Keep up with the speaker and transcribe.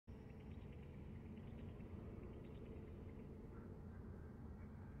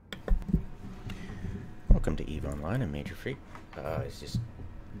Welcome to EVE Online. I'm Major Freak. I just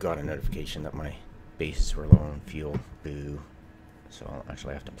got a notification that my bases were low on fuel. Boo. So I'll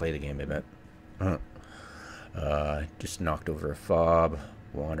actually have to play the game a bit. Just knocked over a fob,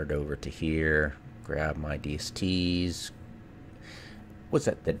 wandered over to here, grabbed my DSTs, was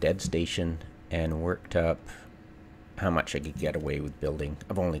at the dead station, and worked up how much I could get away with building.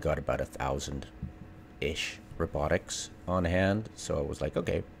 I've only got about 1,000-ish robotics on hand, so I was like,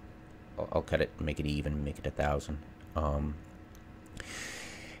 okay, I'll cut it, make it even, make it 1,000.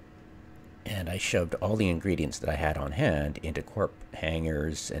 And I shoved all the ingredients that I had on hand into corp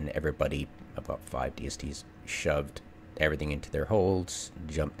hangars, and everybody, about 5 DSTs, shoved everything into their holds,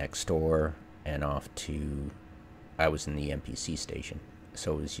 jumped next door, and off to, I was in the NPC station.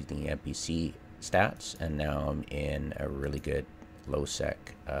 So I was using the NPC stats, and now I'm in a really good lowsec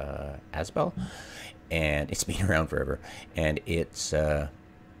azbel, and it's been around forever, and it's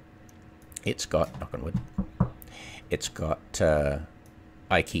got, knock on wood, it's got,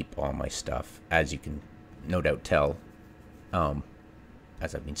 I keep all my stuff, as you can no doubt tell,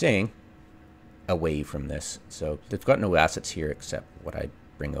 as I've been saying, away from this. So they've got no assets here except what I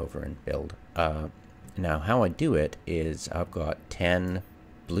bring over and build. Now how I do it is I've got 10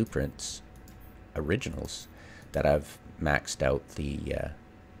 blueprints, originals, that I've maxed out the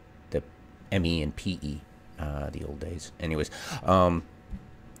ME and PE, the old days. Anyways,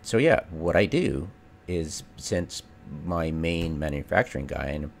 so yeah, what I do is, since my main manufacturing guy,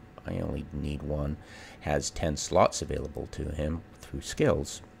 and I only need one, has 10 slots available to him through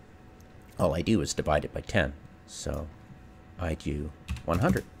skills, all I do is divide it by 10. So I do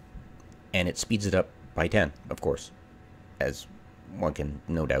 100, and it speeds it up by 10, of course, as one can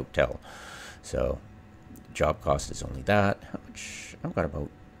no doubt tell. So job cost is only that. How much? I've got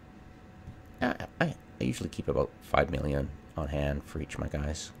about, I usually keep about 5 million on hand for each of my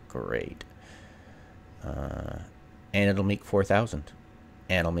guys. Great. And it'll make 4,000,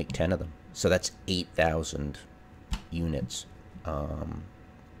 and I'll make 10 of them. So that's 8,000 units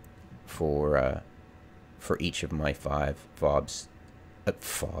for each of my 5 fobs.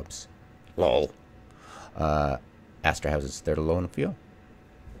 Lol. Astra houses. They're low on fuel.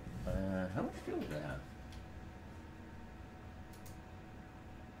 How much fuel do they have?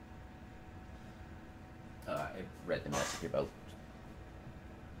 I read the message about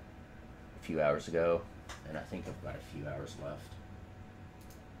a few hours ago, and I think I've got a few hours left.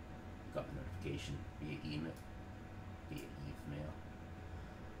 Got the notification via email.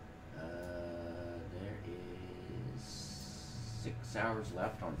 There is 6 hours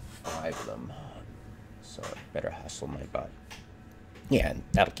left on 5 of them, so I better hustle my butt. Yeah, and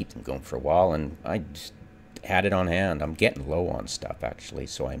that'll keep them going for a while, and I just had it on hand. I'm getting low on stuff, actually,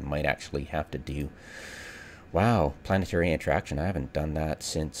 so I might actually have to do, wow, planetary interaction. I haven't done that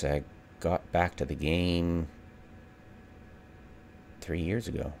since I got back to the game 3 years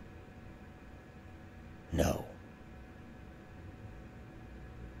ago. No.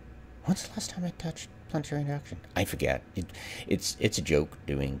 When's the last time I touched planetary interaction? I forget. It's a joke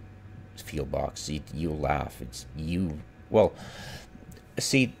doing field box. You'll laugh. Well,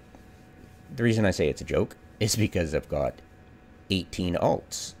 see, the reason I say it's a joke is because I've got 18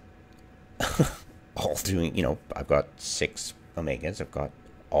 alts. All doing, I've got 6 Omegas. I've got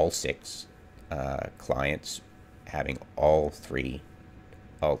all 6 clients having all 3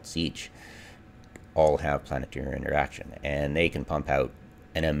 alts each, all have planetary interaction, and they can pump out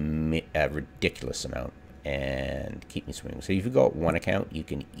a ridiculous amount and keep me swimming. So if you've got one account, you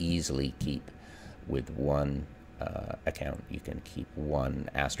can easily keep with one account. You can keep one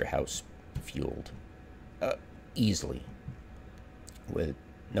Astra house fueled easily with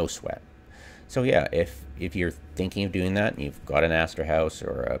no sweat. So yeah, if you're thinking of doing that, and you've got an Astra house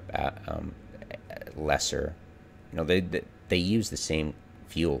or a lesser, they use the same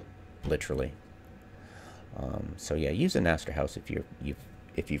fuel, literally. So yeah, use an Astra house if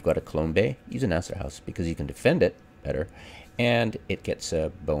you've got a clone bay. Use an Astra house because you can defend it better, and it gets a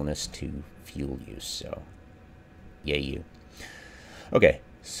bonus to fuel use. So yay you. Okay,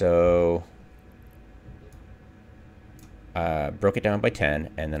 so broke it down by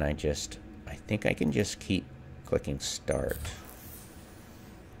 10, and then I think I can just keep clicking start.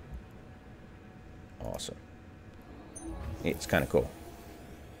 Awesome. It's kind of cool.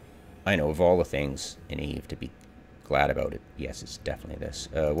 I know, of all the things in EVE to be glad about it, yes, it's definitely this.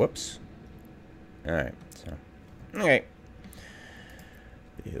 Whoops. Alright, so. Okay.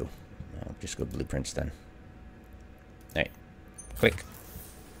 Ew. I'll just go blueprints then. Alright. Click.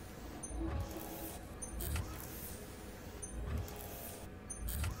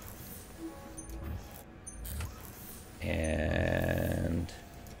 And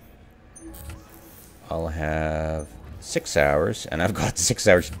I'll have 6 hours, and I've got 6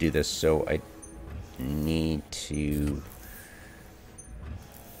 hours to do this, so I need to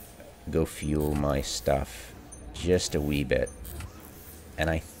go fuel my stuff just a wee bit. And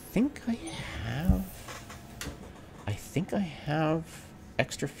I think I have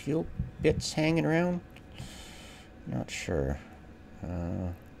extra fuel bits hanging around. Not sure.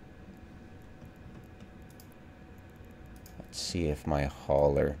 Let's see if my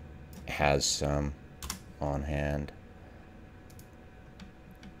hauler has some on hand.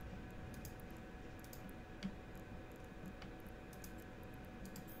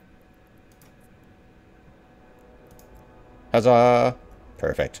 Huzzah!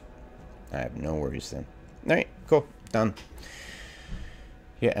 Perfect. I have no worries then. Alright, cool. Done.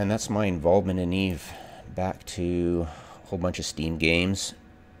 Yeah, and that's my involvement in Eve. Back to a whole bunch of Steam games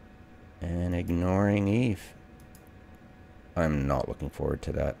and ignoring Eve. I'm not looking forward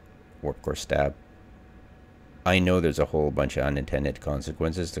to that warp core stab. I know there's a whole bunch of unintended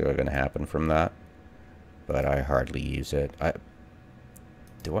consequences that are going to happen from that, but I hardly use it.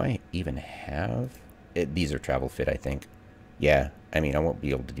 Do I even have it? These are travel fit, I think. Yeah, I mean, I won't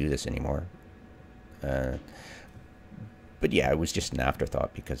be able to do this anymore. But yeah, it was just an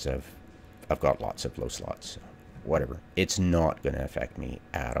afterthought because I've got lots of low slots. So whatever. It's not going to affect me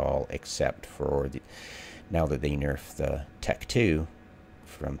at all, except for now that they nerf the Tech 2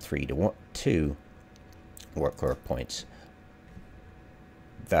 from 3 to 2 warp core points.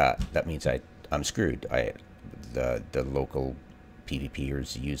 That means I'm screwed. The local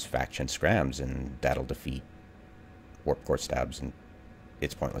PvPers use faction scrams, and that'll defeat warp core stabs, and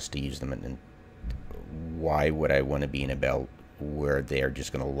it's pointless to use them. And why would I want to be in a belt where they're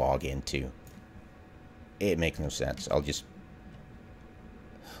just going to log into? It makes no sense. I'll just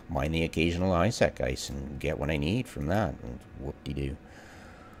mine the occasional ISEC ice and get what I need from that, and whoop-de-doo.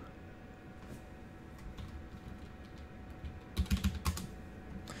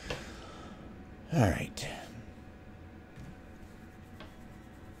 All right.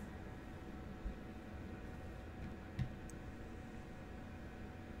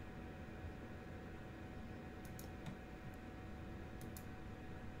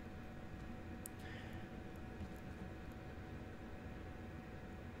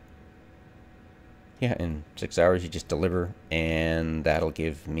 Yeah, in 6 hours you just deliver, and that'll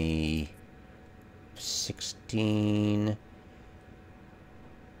give me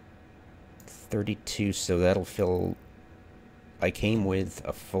 1632, so that'll fill. I came with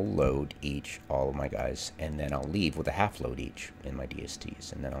a full load each, all of my guys, and then I'll leave with a half load each in my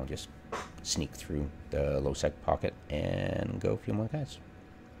DSTs, and then I'll just sneak through the lowsec pocket and go fuel my guys.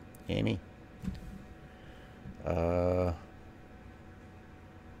 Yeah, me.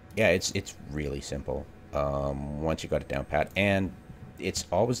 Yeah, it's really simple once you got it down pat, and it's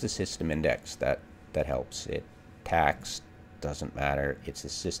always the system index that helps. It tax doesn't matter. It's the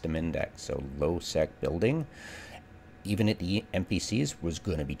system index. So low sec building, even at the NPCs, was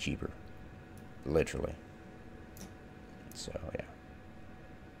gonna be cheaper, literally. So yeah.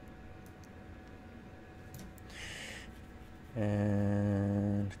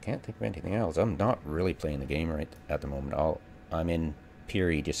 And can't think of anything else. I'm not really playing the game right at the moment. I'm in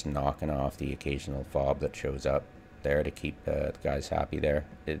Piri, just knocking off the occasional fob that shows up there to keep the guys happy there.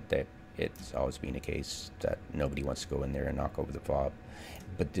 It's always been the case that nobody wants to go in there and knock over the fob,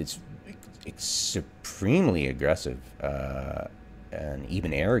 but it's supremely aggressive and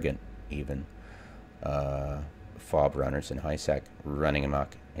even arrogant, even fob runners in high sec running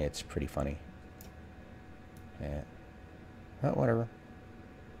amok. It's pretty funny. Yeah, but whatever.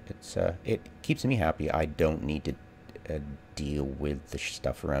 It keeps me happy. I don't need to deal with the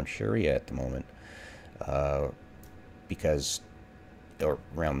stuff around Sharia at the moment, because, or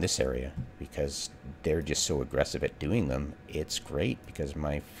around this area, because they're just so aggressive at doing them. It's great because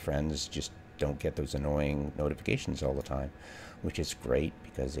my friends just don't get those annoying notifications all the time, which is great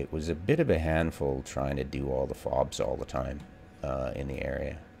because it was a bit of a handful trying to do all the fobs all the time in the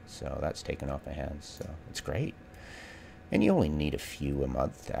area. So that's taken off my hands, so it's great. And you only need a few a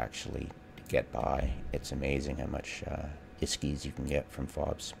month to actually get by. It's amazing how much ISKIs you can get from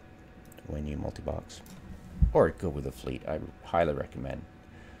fobs when you multi-box. Or go with a fleet. I highly recommend.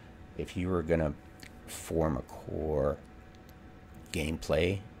 If you were gonna form a core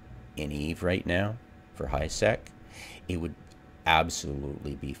gameplay in Eve right now for high sec, it would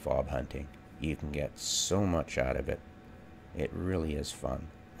absolutely be fob hunting. You can get so much out of it. It really is fun.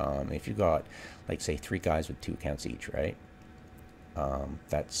 If you got, like, say 3 guys with 2 accounts each, right?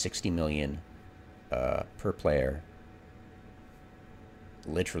 That's 60 million per player.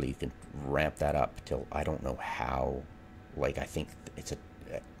 Literally, you can ramp that up till I don't know how. Like, I think it's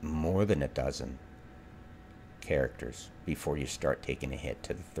more than a dozen characters before you start taking a hit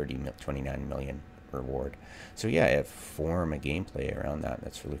to the 29 million reward. So yeah, form a gameplay around that.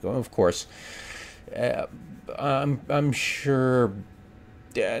 That's really cool. Of course, I'm sure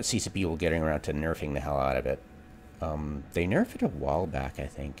CCP will getting around to nerfing the hell out of it. They nerfed it a while back, I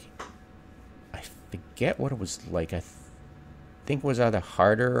think. I forget what it was like. I think it was either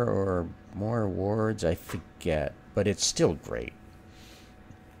harder or more rewards. I forget, but it's still great.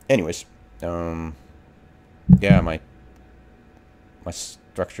 Anyways, yeah, my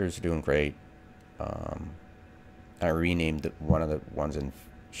structures are doing great. I renamed one of the ones in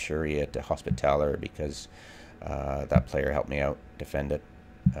Sharia to Hospitaller because that player helped me out defend it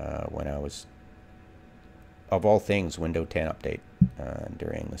when I was, of all things, Windows 10 update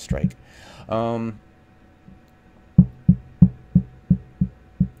during the strike.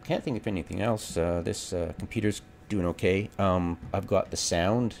 Can't think of anything else. This computer's doing okay. I've got the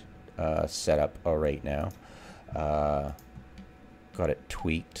sound set up all right now. Got it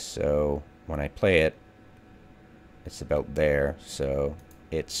tweaked, so when I play it, it's about there. So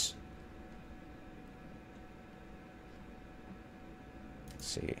it's, let's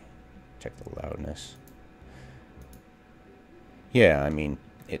see, check the loudness. Yeah, I mean,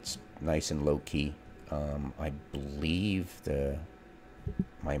 it's nice and low key. I believe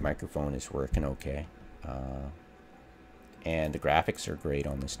my microphone is working okay. And the graphics are great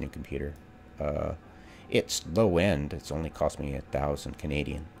on this new computer. It's low end. It's only cost me 1,000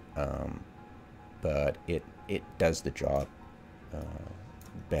 Canadian. But it does the job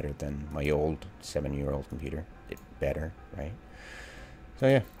better than my old 7-year-old computer. It's better, right? So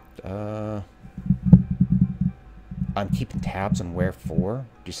yeah, I'm keeping tabs on where for,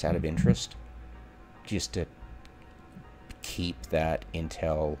 just out of interest, just to keep that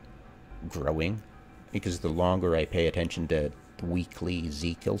intel growing, because the longer I pay attention to weekly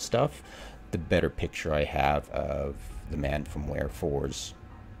Z-Kill stuff, the better picture I have of the man from Where For's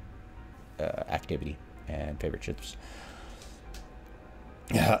activity and favorite ships.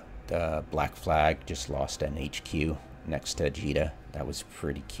 The Black Flag just lost an HQ next to Jita. That was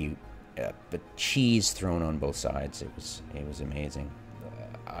pretty cute. But cheese thrown on both sides. It was amazing.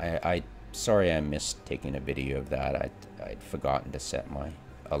 Sorry I missed taking a video of that. I'd forgotten to set my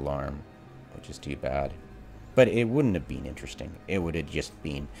alarm, which is too bad. But it wouldn't have been interesting. It would have just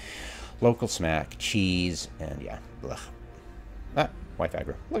been local smack, cheese, and yeah, blah. Wi-Fi,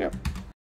 look out.